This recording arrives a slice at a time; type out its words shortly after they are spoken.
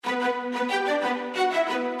Greenlight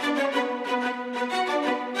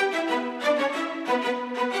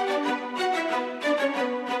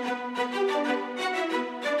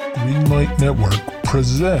Network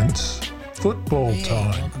presents Football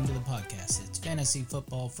Time. Welcome to the podcast. It's Fantasy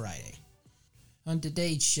Football Friday. On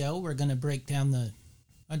today's show, we're going to break down the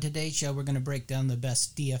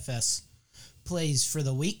best DFS plays for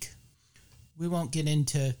the week. We won't get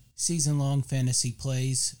into season-long fantasy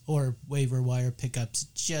plays or waiver wire pickups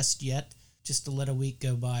just yet, just to let a week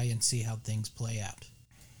go by and see how things play out.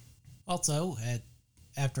 Also,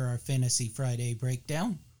 after our Fantasy Friday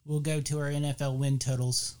breakdown, we'll go to our NFL win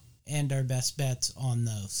totals and our best bets on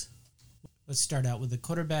those. Let's start out with the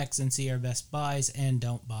quarterbacks and see our best buys and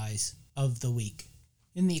don't buys of the week.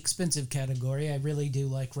 In the expensive category, I really do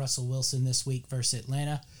like Russell Wilson this week versus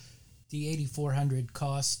Atlanta. The $8,400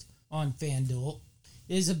 cost on FanDuel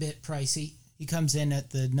is a bit pricey. He comes in at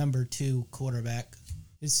the number 2 quarterback.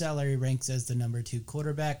 His salary ranks as the number 2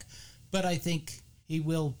 quarterback, but I think he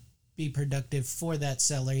will be productive for that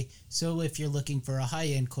salary. So if you're looking for a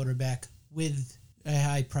high-end quarterback with a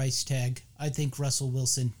high price tag, I think Russell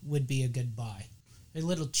Wilson would be a good buy. A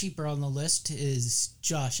little cheaper on the list is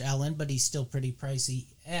Josh Allen, but he's still pretty pricey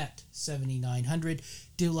at $7,900.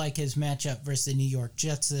 Do like his matchup versus the New York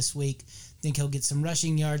Jets this week. Think he'll get some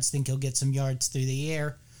rushing yards, think he'll get some yards through the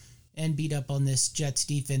air, and beat up on this Jets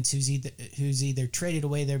defense who's either traded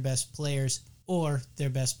away their best players or their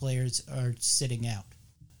best players are sitting out.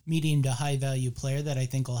 Medium to high value player that I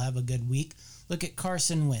think will have a good week. Look at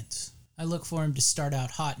Carson Wentz. I look for him to start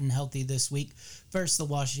out hot and healthy this week versus the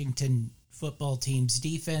Washington football team's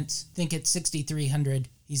defense. Think at $6,300,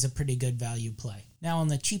 he's a pretty good value play. Now on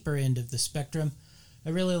the cheaper end of the spectrum, I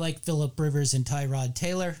really like Phillip Rivers and Tyrod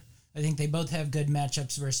Taylor. I think they both have good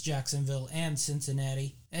matchups versus Jacksonville and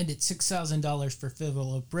Cincinnati. And at $6,000 for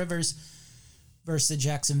Phillip Rivers versus the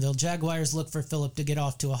Jacksonville Jaguars, look for Phillip to get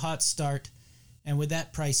off to a hot start. And with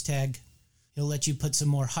that price tag, he'll let you put some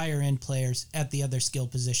more higher-end players at the other skill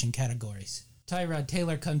position categories. Tyrod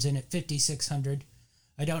Taylor comes in at $5,600.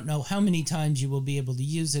 I don't know how many times you will be able to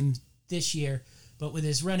use him this year, but with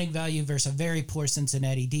his running value versus a very poor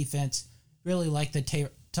Cincinnati defense, really like the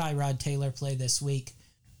Tyrod Taylor play this week.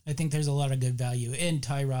 I think there's a lot of good value in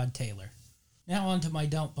Tyrod Taylor. Now on to my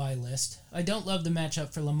don't buy list. I don't love the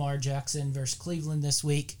matchup for Lamar Jackson versus Cleveland this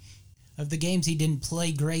week. Of the games he didn't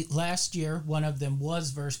play great last year, one of them was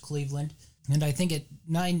versus Cleveland. And I think at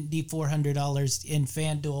 $9,400 in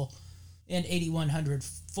FanDuel and $8,100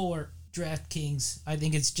 for DraftKings, I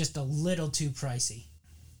think it's just a little too pricey.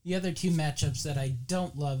 The other two matchups that I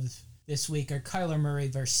don't love this week are Kyler Murray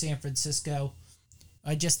versus San Francisco.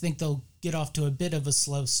 I just think they'll get off to a bit of a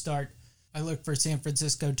slow start. I look for San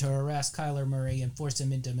Francisco to harass Kyler Murray and force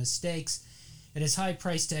him into mistakes. At his high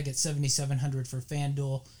price tag at $7,700 for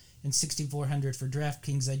FanDuel and $6,400 for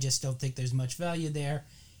DraftKings, I just don't think there's much value there.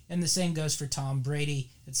 And the same goes for Tom Brady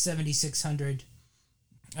at $7,600.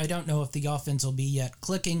 I don't know if the offense will be yet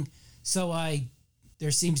clicking, so there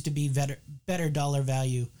seems to be better dollar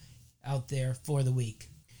value out there for the week.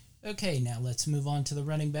 Okay, now let's move on to the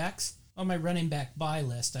running backs. On my running back buy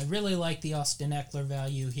list, I really like the Austin Eckler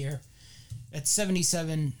value here. At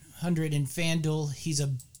 $7,700 in FanDuel, he's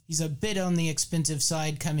a bit on the expensive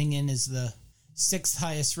side, coming in as the 6th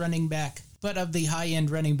highest running back. But of the high-end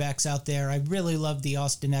running backs out there, I really love the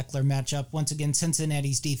Austin Eckler matchup. Once again,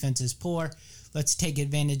 Cincinnati's defense is poor. Let's take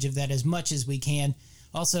advantage of that as much as we can.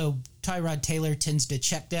 Also, Tyrod Taylor tends to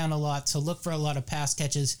check down a lot, so look for a lot of pass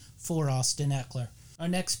catches for Austin Eckler. Our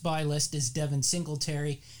next buy list is Devin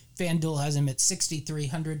Singletary. FanDuel has him at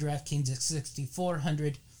 $6,300, DraftKings at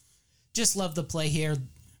 $6,400. Just love the play here.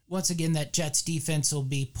 Once again, that Jets defense will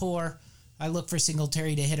be poor. I look for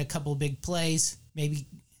Singletary to hit a couple big plays. Maybe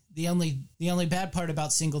the only bad part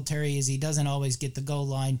about Singletary is he doesn't always get the goal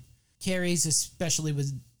line carries, especially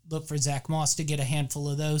look for Zach Moss to get a handful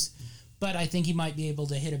of those. But I think he might be able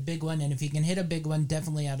to hit a big one, and if he can hit a big one,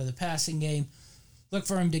 definitely out of the passing game. Look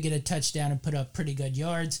for him to get a touchdown and put up pretty good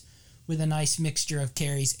yards with a nice mixture of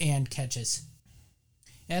carries and catches.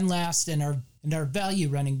 And last, in our value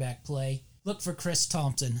running back play, look for Chris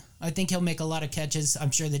Thompson. I think he'll make a lot of catches.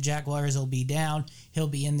 I'm sure the Jaguars will be down. He'll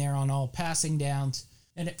be in there on all passing downs.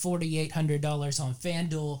 And at $4,800 on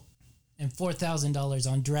FanDuel and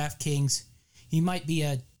 $4,000 on DraftKings, he might be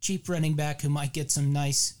a cheap running back who might get some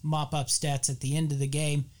nice mop-up stats at the end of the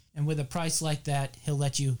game. And with a price like that, he'll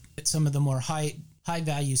let you get some of the more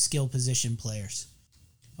high-value skill position players.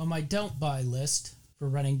 On my don't buy list for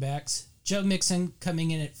running backs, Joe Mixon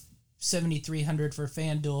coming in at $7,300 for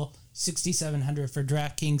FanDuel, $6,700 for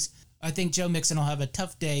DraftKings. I think Joe Mixon will have a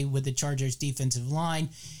tough day with the Chargers defensive line.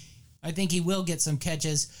 I think he will get some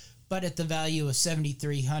catches, but at the value of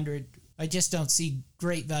 7,300, I just don't see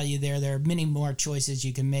great value there. There are many more choices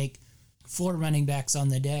you can make for running backs on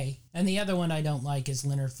the day. And the other one I don't like is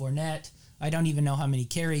Leonard Fournette. I don't even know how many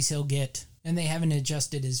carries he'll get, and they haven't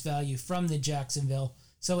adjusted his value from the Jacksonville.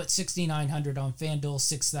 So at 6,900 on FanDuel,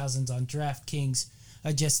 6,000 on DraftKings,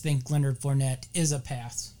 I just think Leonard Fournette is a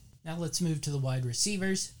pass. Now let's move to the wide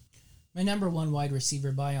receivers. My number one wide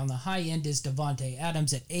receiver buy on the high end is Davante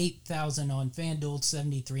Adams at 8,000 on FanDuel,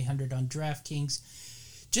 7,300 on DraftKings.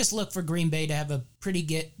 Just look for Green Bay to have a pretty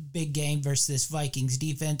big game versus this Vikings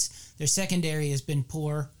defense. Their secondary has been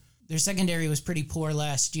poor. Their secondary was pretty poor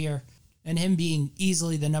last year, and him being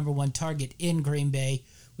easily the number one target in Green Bay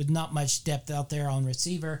with not much depth out there on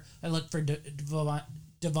receiver, I look for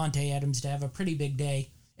Davante Adams to have a pretty big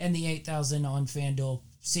day, and the 8,000 on FanDuel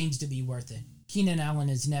seems to be worth it. Keenan Allen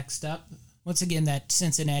is next up. Once again, that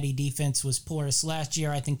Cincinnati defense was porous last year.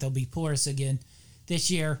 I think they'll be porous again this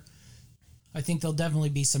year. I think there'll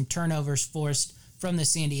definitely be some turnovers forced from the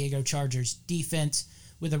San Diego Chargers defense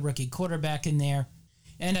with a rookie quarterback in there.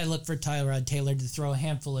 And I look for Tyrod Taylor to throw a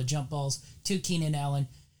handful of jump balls to Keenan Allen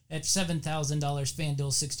at $7,000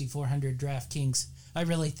 FanDuel, 6,400 DraftKings. I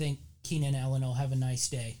really think Keenan Allen will have a nice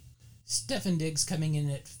day. Stefon Diggs coming in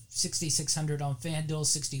at 6,600 on FanDuel,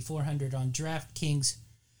 6,400 on DraftKings.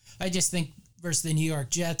 I just think versus the New York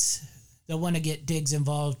Jets, they'll want to get Diggs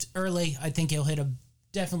involved early. I think he'll hit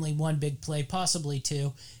definitely one big play, possibly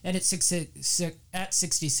two. And at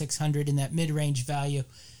 6,600 in that mid-range value,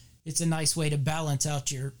 it's a nice way to balance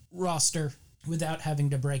out your roster without having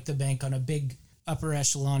to break the bank on a big upper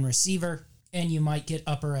echelon receiver, and you might get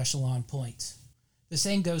upper echelon points. The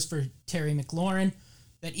same goes for Terry McLaurin.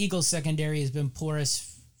 That Eagles secondary has been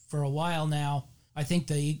porous for a while now. I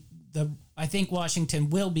think I think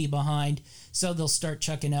Washington will be behind, so they'll start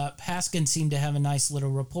chucking up. Haskins seemed to have a nice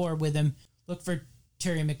little rapport with him. Look for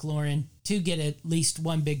Terry McLaurin to get at least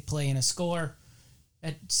one big play and a score.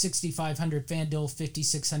 At 6,500 FanDuel,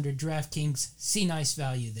 5,600 DraftKings, see nice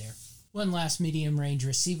value there. One last medium range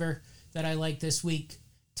receiver that I like this week,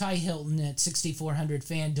 Ty Hilton at 6,400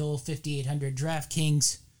 FanDuel, 5,800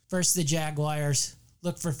 DraftKings. Versus the Jaguars,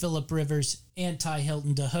 look for Phillip Rivers and Ty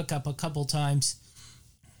Hilton to hook up a couple times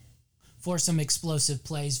for some explosive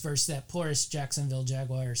plays versus that porous Jacksonville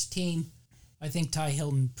Jaguars team. I think Ty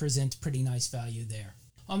Hilton presents pretty nice value there.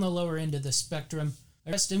 On the lower end of the spectrum,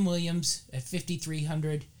 Preston Williams at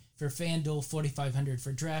 5,300 for FanDuel, 4,500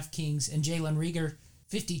 for DraftKings, and Jalen Reagor,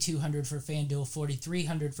 5,200 for FanDuel,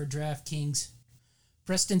 4,300 for DraftKings.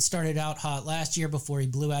 Preston started out hot last year before he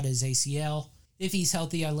blew out his ACL. If he's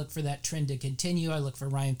healthy, I look for that trend to continue. I look for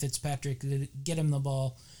Ryan Fitzpatrick to get him the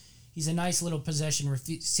ball. He's a nice little possession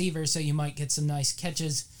receiver, so you might get some nice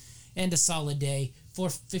catches and a solid day for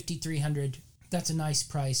 5,300. That's a nice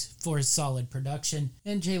price for his solid production.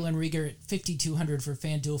 And Jalen Reagor at 5,200 for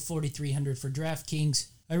FanDuel, 4,300 for DraftKings.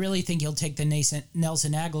 I really think he'll take the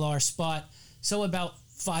Nelson Aguilar spot, so about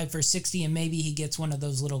 5 for 60, and maybe he gets one of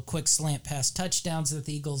those little quick slant pass touchdowns that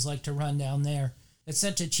the Eagles like to run down there. At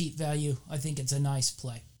such a cheap value, I think it's a nice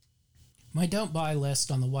play. My don't buy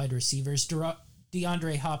list on the wide receivers,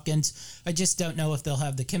 DeAndre Hopkins. I just don't know if they'll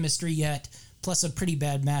have the chemistry yet, plus a pretty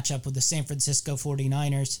bad matchup with the San Francisco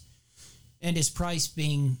 49ers. And his price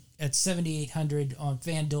being at $7,800 on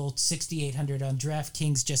FanDuel, $6,800 on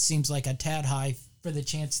DraftKings just seems like a tad high for the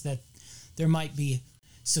chance that there might be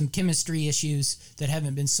some chemistry issues that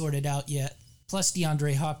haven't been sorted out yet. Plus,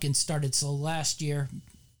 DeAndre Hopkins started slow last year.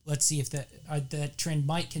 Let's see if that trend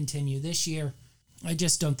might continue this year. I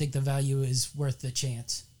just don't think the value is worth the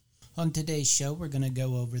chance. On today's show, we're going to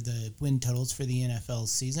go over the win totals for the NFL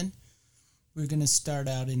season. We're going to start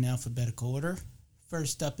out in alphabetical order.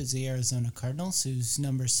 First up is the Arizona Cardinals, whose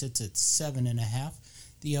number sits at 7.5.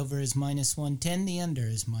 The over is -110. The under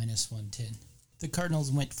is -110. The Cardinals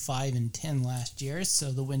went 5-10 last year,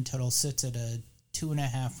 so the win total sits at a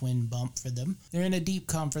 2.5 win bump for them. They're in a deep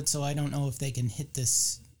conference, so I don't know if they can hit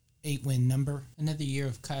this 8-win number. Another year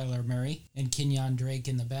of Kyler Murray and Kenyon Drake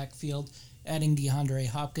in the backfield, adding DeAndre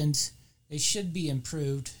Hopkins. They should be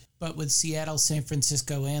improved, but with Seattle, San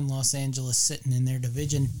Francisco, and Los Angeles sitting in their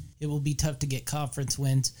division, it will be tough to get conference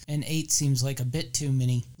wins, and 8 seems like a bit too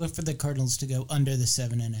many. Look for the Cardinals to go under the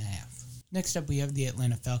 7.5. Next up, we have the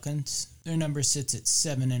Atlanta Falcons. Their number sits at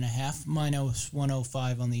 7.5,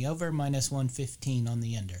 -105 on the over, -115 on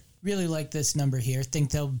the under. Really like this number here.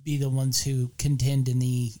 Think they'll be the ones who contend in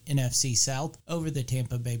the NFC South over the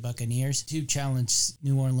Tampa Bay Buccaneers to challenge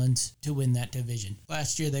New Orleans to win that division.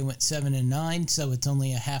 Last year they went 7-9, so it's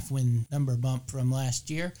only a half-win number bump from last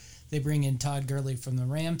year. They bring in Todd Gurley from the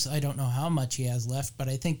Rams. I don't know how much he has left, but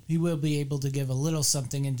I think he will be able to give a little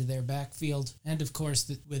something into their backfield. And of course,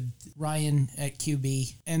 with Ryan at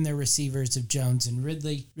QB and their receivers of Jones and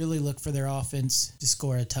Ridley, really look for their offense to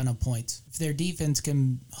score a ton of points. If their defense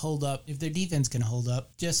can hold up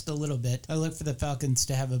just a little bit, I look for the Falcons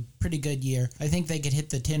to have a pretty good year. I think they could hit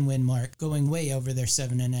the 10-win mark, going way over their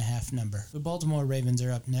 7.5 number. The Baltimore Ravens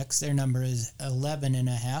are up next. Their number is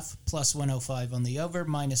 11.5, plus 105 on the over,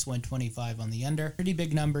 minus 125 on the under. Pretty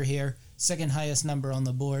big number here. Second highest number on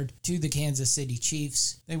the board to the Kansas City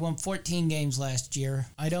Chiefs. They won 14 games last year.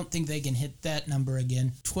 I don't think they can hit that number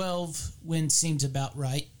again. 12 wins seems about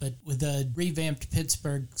right, but with a revamped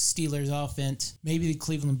Pittsburgh Steelers offense, maybe the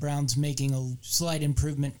Cleveland Browns making a slight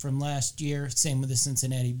improvement from last year. Same with the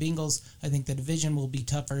Cincinnati Bengals. I think the division will be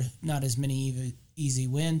tougher, not as many easy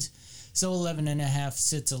wins. So 11.5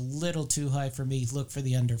 sits a little too high for me. Look for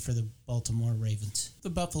the under for the Baltimore Ravens. The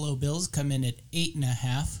Buffalo Bills come in at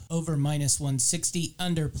 8.5, over minus 160,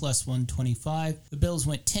 under plus 125. The Bills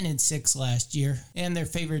went 10-6 last year, and they're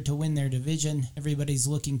favored to win their division. Everybody's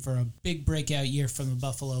looking for a big breakout year from the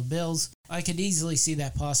Buffalo Bills. I could easily see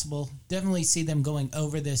that possible. Definitely see them going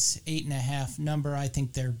over this 8.5 number. I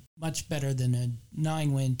think they're much better than a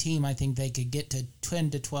 9-win team. I think they could get to 10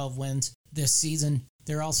 to 12 wins this season.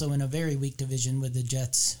 They're also in a very weak division with the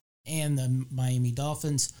Jets and the Miami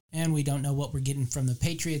Dolphins, and we don't know what we're getting from the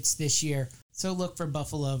Patriots this year. So look for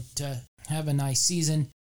Buffalo to have a nice season,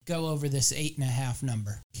 go over this 8.5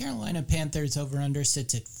 number. Carolina Panthers over-under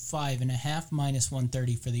sits at 5.5, minus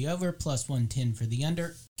 130 for the over, plus 110 for the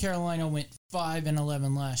under. Carolina went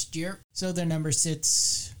 5-11 last year, so their number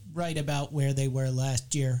sits right about where they were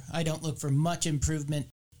last year. I don't look for much improvement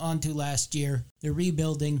onto last year. They're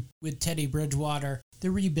rebuilding with Teddy Bridgewater. They're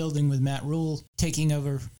rebuilding with Matt Rule taking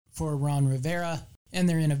over for Ron Rivera, and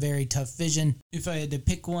they're in a very tough division. If I had to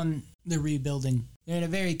pick one, they're rebuilding. They're in a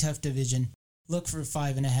very tough division. Look for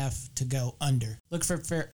 5.5 to go under. Look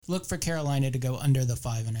for Carolina to go under the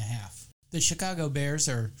 5.5. The Chicago Bears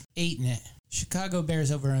are 8 in it. Chicago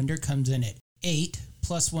Bears over under comes in at 8,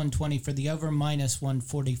 plus 120 for the over, minus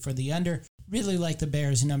 140 for the under. Really like the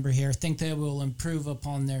Bears number here. Think they will improve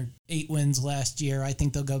upon their 8 wins last year. I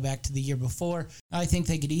think they'll go back to the year before. I think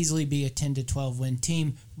they could easily be a 10 to 12 win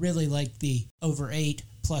team. Really like the over 8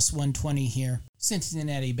 plus 120 here.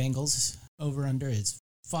 Cincinnati Bengals over under is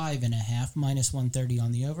 5.5, minus 130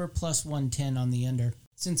 on the over, plus 110 on the under.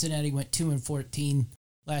 Cincinnati went 2-14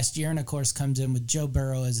 last year, and of course comes in with Joe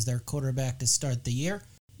Burrow as their quarterback to start the year,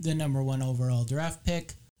 the number 1 overall draft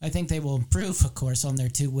pick. I think they will improve, of course, on their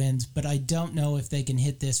 2 wins, but I don't know if they can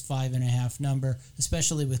hit this 5.5 number,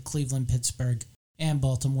 especially with Cleveland, Pittsburgh, and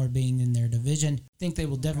Baltimore being in their division. I think they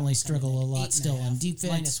will definitely struggle a lot still on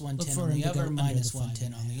defense. Minus 110 on the over, minus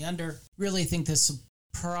 110 on the under. Really think this will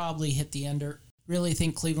probably hit the under. Really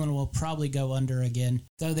think Cleveland will probably go under again.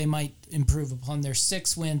 Though they might improve upon their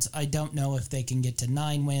 6 wins, I don't know if they can get to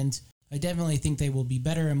 9 wins. I definitely think they will be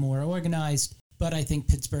better and more organized. But I think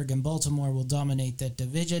Pittsburgh and Baltimore will dominate that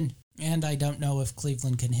division, and I don't know if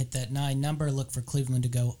Cleveland can hit that 9 number. Look for Cleveland to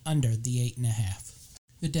go under the 8.5.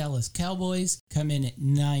 The Dallas Cowboys come in at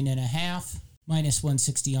 9.5, minus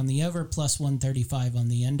 160 on the over, plus 135 on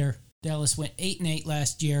the under. Dallas went 8-8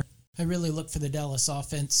 last year. I really look for the Dallas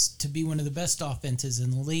offense to be one of the best offenses in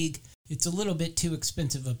the league. It's a little bit too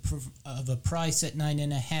expensive of a price at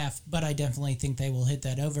 9.5, but I definitely think they will hit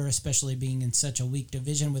that over, especially being in such a weak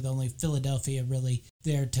division with only Philadelphia really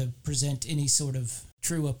there to present any sort of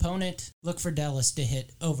true opponent. Look for Dallas to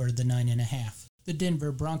hit over the 9.5. The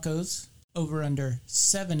Denver Broncos over under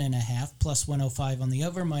 7.5, plus 105 on the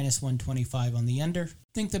over, minus 125 on the under.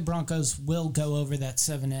 I think the Broncos will go over that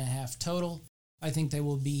 7.5 total. I think they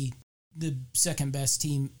will be the second best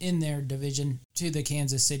team in their division to the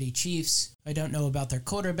Kansas City Chiefs. I don't know about their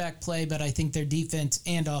quarterback play, but I think their defense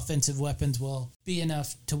and offensive weapons will be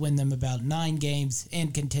enough to win them about 9 games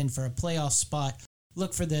and contend for a playoff spot.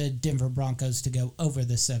 Look for the Denver Broncos to go over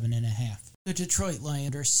the 7.5. The Detroit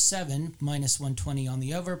Lions are 7, minus 120 on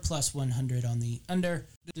the over, plus 100 on the under.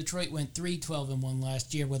 Detroit went 3-12-1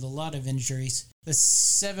 last year with a lot of injuries. The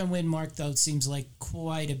 7-win mark, though, seems like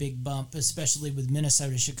quite a big bump, especially with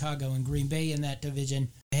Minnesota, Chicago, and Green Bay in that division.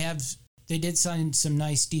 They did sign some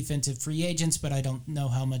nice defensive free agents, but I don't know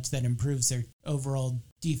how much that improves their overall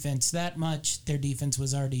defense that much. Their defense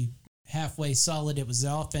was already halfway solid. It was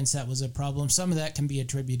the offense that was a problem. Some of that can be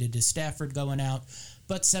attributed to Stafford going out,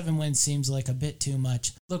 but 7 wins seems like a bit too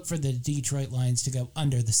much. Look for the Detroit Lions to go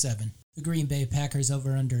under the 7. The Green Bay Packers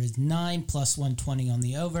over-under is 9, plus 120 on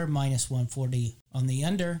the over, minus 140 on the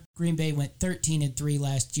under. Green Bay went 13-3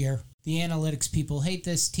 last year. The analytics people hate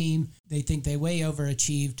this team. They think they way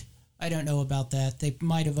overachieved. I don't know about that. They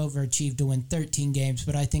might have overachieved to win 13 games,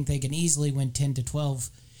 but I think they can easily win 10 to 12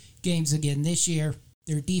 games again this year.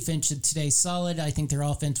 Their defense should stay solid. I think their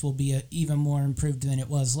offense will be even more improved than it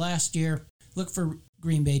was last year. Look for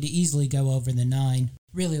Green Bay to easily go over the 9.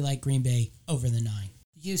 Really like Green Bay over the 9.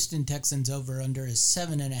 Houston Texans over-under is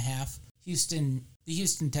 7.5. The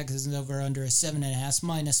Houston Texans over-under is 7.5,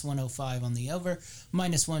 minus 105 on the over,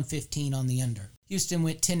 minus 115 on the under. Houston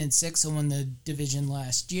went 10-6 and won the division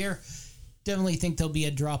last year. Definitely think there'll be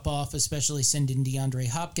a drop-off, especially sending DeAndre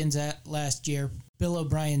Hopkins at last year. Bill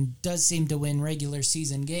O'Brien does seem to win regular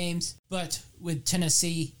season games, but with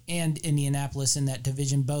Tennessee and Indianapolis in that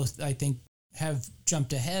division, both, I think, have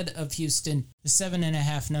jumped ahead of Houston. The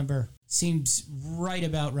 7.5 number seems right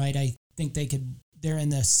about right. I think they're in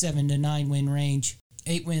the 7 to 9 win range.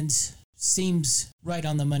 8 wins seems right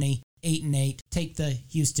on the money. 8-8. Take the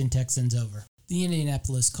Houston Texans over. The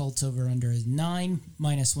Indianapolis Colts over under is 9,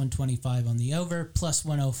 minus 125 on the over, plus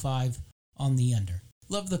 105 on the under.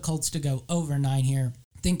 Love the Colts to go over 9 here.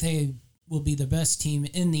 Think they will be the best team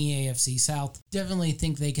in the AFC South. Definitely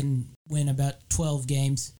think they can win about 12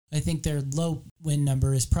 games. I think their low win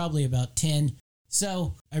number is probably about 10.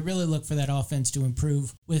 So I really look for that offense to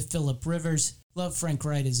improve with Phillip Rivers. Love Frank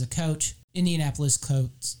Wright as a coach. Indianapolis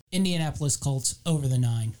Colts over the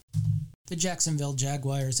 9. The Jacksonville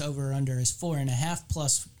Jaguars over-under is 4.5,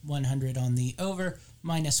 plus 100 on the over,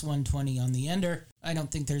 minus 120 on the under. I don't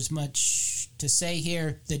think there's much to say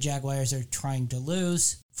here. The Jaguars are trying to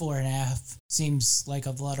lose. 4.5 seems like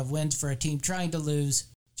a lot of wins for a team trying to lose.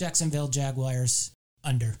 Jacksonville Jaguars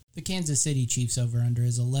under. The Kansas City Chiefs over-under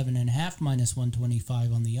is 11.5, minus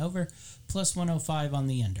 125 on the over, plus 105 on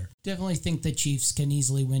the under. Definitely think the Chiefs can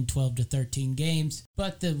easily win 12 to 13 games,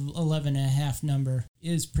 but the 11.5 number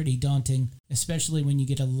is pretty daunting, especially when you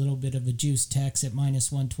get a little bit of a juice tax at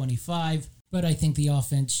minus 125. But I think the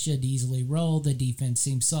offense should easily roll. The defense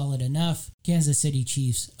seems solid enough. Kansas City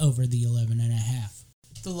Chiefs over the 11.5.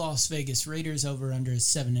 The Las Vegas Raiders over-under is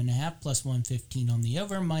 7.5, plus 115 on the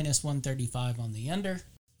over, minus 135 on the under.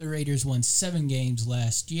 The Raiders won 7 games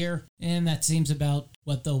last year, and that seems about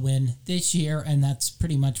what they'll win this year, and that's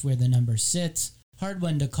pretty much where the number sits. Hard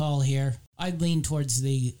one to call here. I'd lean towards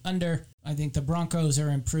the under. I think the Broncos are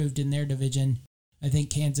improved in their division. I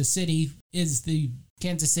think Kansas City is the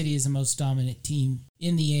most dominant team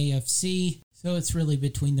in the AFC, so it's really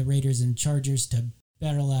between the Raiders and Chargers to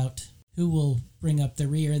battle out who will bring up the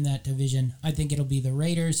rear in that division. I think it'll be the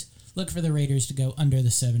Raiders. Look for the Raiders to go under the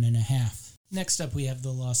 7.5. Next up, we have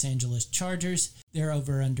the Los Angeles Chargers. Their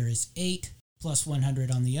over-under is 8, plus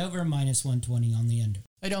 100 on the over, minus 120 on the under.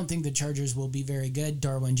 I don't think the Chargers will be very good.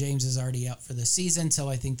 Darwin James is already out for the season, so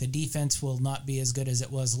I think the defense will not be as good as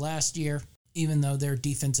it was last year. Even though their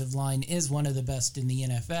defensive line is one of the best in the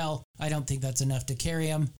NFL, I don't think that's enough to carry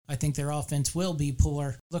them. I think their offense will be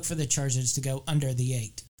poor. Look for the Chargers to go under the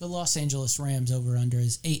 8. The Los Angeles Rams over-under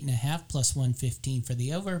is 8.5, plus 115 for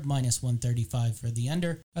the over, minus 135 for the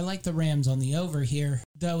under. I like the Rams on the over here,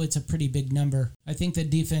 though it's a pretty big number. I think the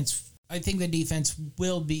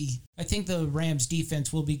Rams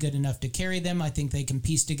defense will be good enough to carry them. I think they can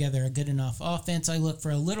piece together a good enough offense. I look for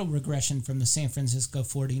a little regression from the San Francisco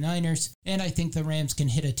 49ers, and I think the Rams can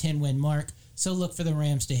hit a 10-win mark, so look for the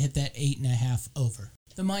Rams to hit that 8.5 over.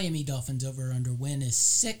 The Miami Dolphins over-under win is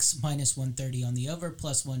 6, minus 130 on the over,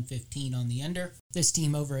 plus 115 on the under. This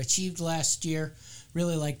team overachieved last year.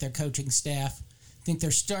 Really like their coaching staff. Think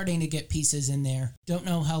they're starting to get pieces in there. Don't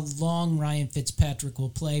know how long Ryan Fitzpatrick will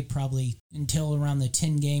play, probably until around the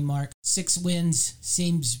 10-game mark. 6 wins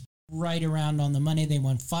seems right around on the money. They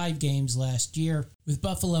won 5 games last year. With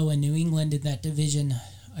Buffalo and New England in that division,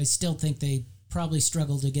 I still think they probably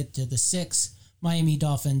struggle to get to the 6. Miami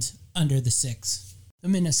Dolphins under the 6. The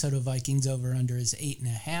Minnesota Vikings over-under is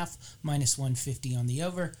 8.5, minus 150 on the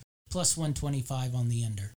over, plus 125 on the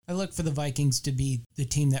under. I look for the Vikings to be the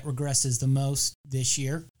team that regresses the most this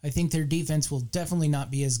year. I think their defense will definitely not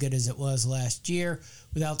be as good as it was last year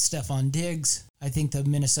without Stephon Diggs. I think the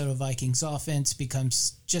Minnesota Vikings offense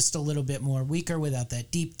becomes just a little bit more weaker without that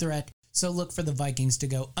deep threat, so look for the Vikings to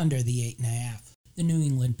go under the 8.5. The New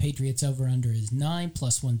England Patriots over-under is 9,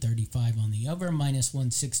 plus 135 on the over, minus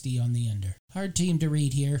 160 on the under. Hard team to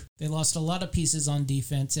read here. They lost a lot of pieces on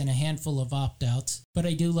defense and a handful of opt-outs, but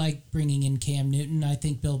I do like bringing in Cam Newton. I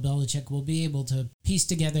think Bill Belichick will be able to piece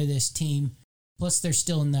together this team. Plus, they're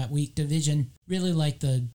still in that weak division. Really like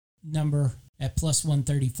the number at plus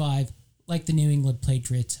 135, like the New England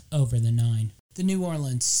Patriots over the 9. The New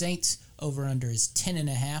Orleans Saints over-under is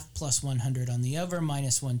 10.5, plus 100 on the over,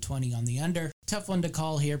 minus 120 on the under. Tough one to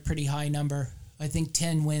call here, pretty high number. I think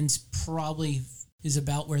 10 wins probably is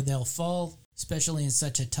about where they'll fall. especially in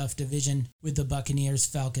such a tough division with the Buccaneers,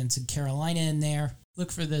 Falcons, and Carolina in there.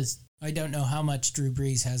 Look for this. I don't know how much Drew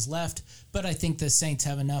Brees has left, but I think the Saints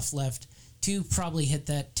have enough left to probably hit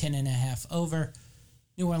that 10.5 over.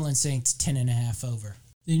 New Orleans Saints 10.5 over.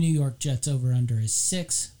 The New York Jets over-under is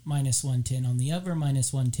 6, -110 on the over,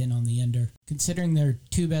 -110 on the under. Considering their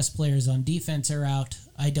two best players on defense are out,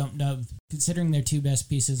 I don't know. Considering their two best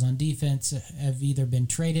pieces on defense have either been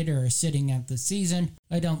traded or are sitting out the season,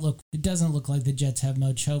 it doesn't look like the Jets have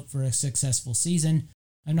much hope for a successful season.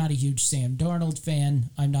 I'm not a huge Sam Darnold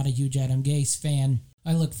fan. I'm not a huge Adam Gase fan.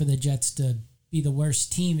 I look for the Jets to be the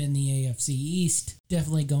worst team in the AFC East.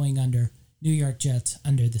 Definitely going under. New York Jets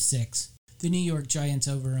under the 6. The New York Giants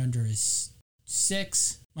over-under is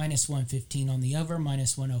 6, -115 on the over,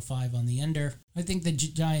 -105 on the under. I think the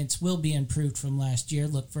Giants will be improved from last year.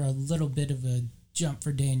 Look for a little bit of a jump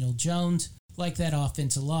for Daniel Jones. Like that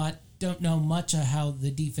offense a lot. Don't know much of how the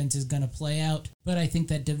defense is going to play out, but I think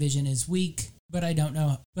that division is weak. But I don't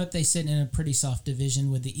know. But they sit in a pretty soft division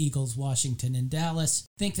with the Eagles, Washington, and Dallas.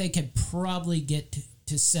 Think they could probably get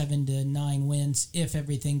to 7 to 9 wins if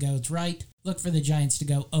everything goes right. Look for the Giants to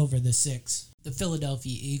go over the 6. The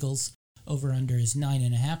Philadelphia Eagles over-under is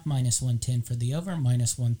 9.5, -110 for the over,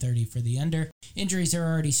 -130 for the under. Injuries are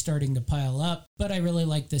already starting to pile up, but I really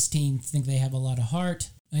like this team. Think they have a lot of heart.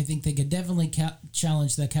 I think they could definitely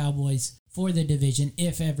challenge the Cowboys for the division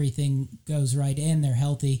if everything goes right and they're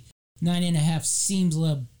healthy. 9.5 seems a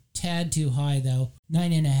little tad too high, though.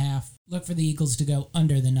 9.5. Look for the Eagles to go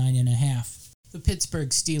under the 9.5. The Pittsburgh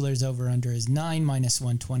Steelers over-under is 9,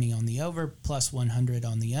 -120 on the over, +100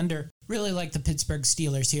 on the under. Really like the Pittsburgh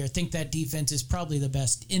Steelers here. Think that defense is probably the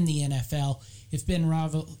best in the NFL. If Ben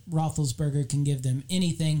Roethlisberger can give them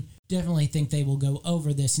anything, definitely think they will go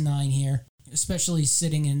over this 9 here, especially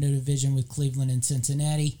sitting in the division with Cleveland and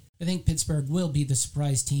Cincinnati. I think Pittsburgh will be the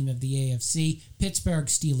surprise team of the AFC. Pittsburgh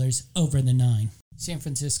Steelers over the 9. San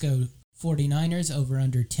Francisco 49ers over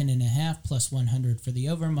under 10.5, +100 for the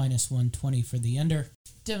over, -120 for the under.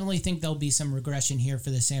 Definitely think there'll be some regression here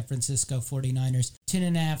for the San Francisco 49ers.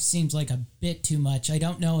 10.5 seems like a bit too much. I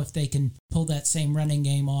don't know if they can pull that same running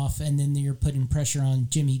game off, and then you're putting pressure on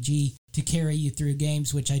Jimmy G to carry you through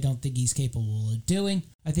games, which I don't think he's capable of doing.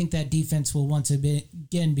 I think that defense will once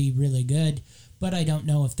again be really good, but I don't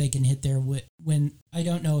know if they can hit their win. I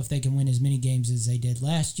don't know if they can win as many games as they did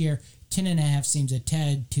last year. 10.5 seems a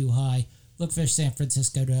tad too high. Look for San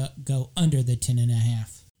Francisco to go under the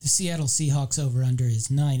 10.5. The Seattle Seahawks over-under is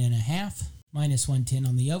 9.5, -110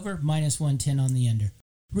 on the over, -110 on the under.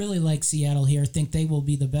 Really like Seattle here. Think they will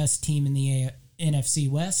be the best team in the NFC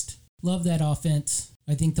West. Love that offense.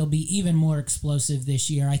 I think they'll be even more explosive this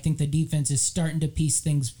year. I think the defense is starting to piece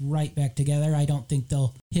things right back together. I don't think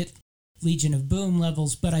they'll hit Legion of Boom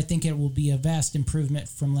levels, but I think it will be a vast improvement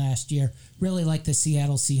from last year. Really like the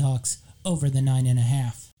Seattle Seahawks over the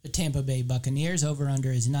 9.5. The Tampa Bay Buccaneers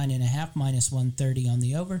over-under is 9.5, -130 on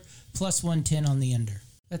the over, +110 on the under.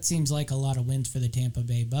 That seems like a lot of wins for the Tampa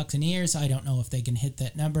Bay Buccaneers. I don't know if they can hit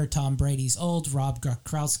that number. Tom Brady's old. Rob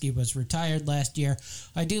Gronkowski was retired last year.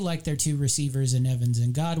 I do like their two receivers in Evans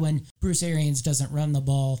and Godwin. Bruce Arians doesn't run the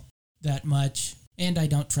ball that much, and I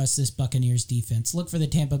don't trust this Buccaneers defense. Look for the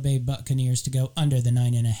Tampa Bay Buccaneers to go under the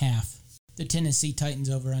 9.5. The Tennessee Titans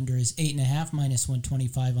over-under is 8.5,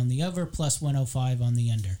 -125 on the over, +105 on the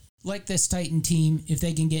under. Like this Titan team, if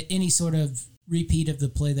they can get any sort of repeat of the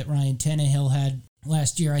play that Ryan Tannehill had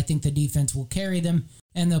last year, I think the defense will carry them,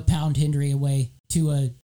 and they'll pound Henry away to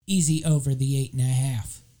a easy over the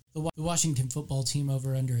 8.5. The Washington football team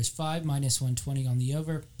over-under is 5, -120 on the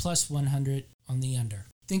over, +100 on the under.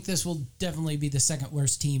 I think this will definitely be the second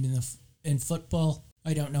worst team in football.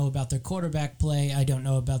 I don't know about their quarterback play. I don't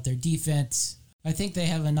know about their defense. I think they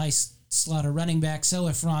have a nice slot of running back. So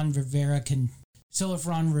if Ron Rivera can sort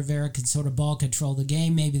of ball control the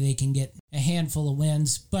game, maybe they can get a handful of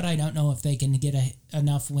wins. But I don't know if they can get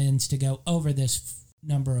enough wins to go over this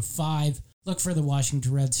number of 5. Look for the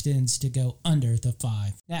Washington Redskins to go under the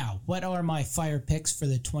 5. Now, what are my fire picks for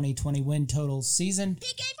the 2020 win total season?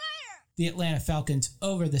 PK Fire! The Atlanta Falcons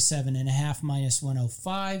over the 7.5,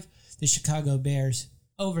 -105. The Chicago Bears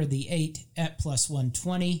over the 8 at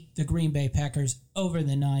 +120. The Green Bay Packers over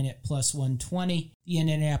the 9 at +120. The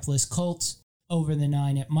Indianapolis Colts over the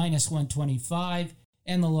 9 at -125.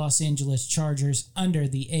 And the Los Angeles Chargers under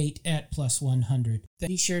the 8 at +100.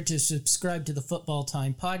 Be sure to subscribe to the Football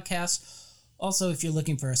Time podcast. Also, if you're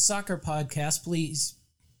looking for a soccer podcast, please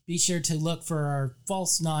be sure to look for our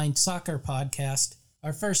False 9 soccer podcast.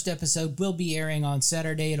 Our first episode will be airing on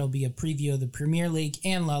Saturday. It'll be a preview of the Premier League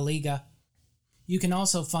and La Liga. You can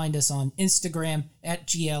also find us on Instagram at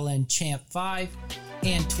GLNChamp5.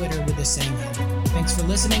 and Twitter with the same handle. Thanks for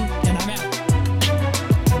listening, and I'm out.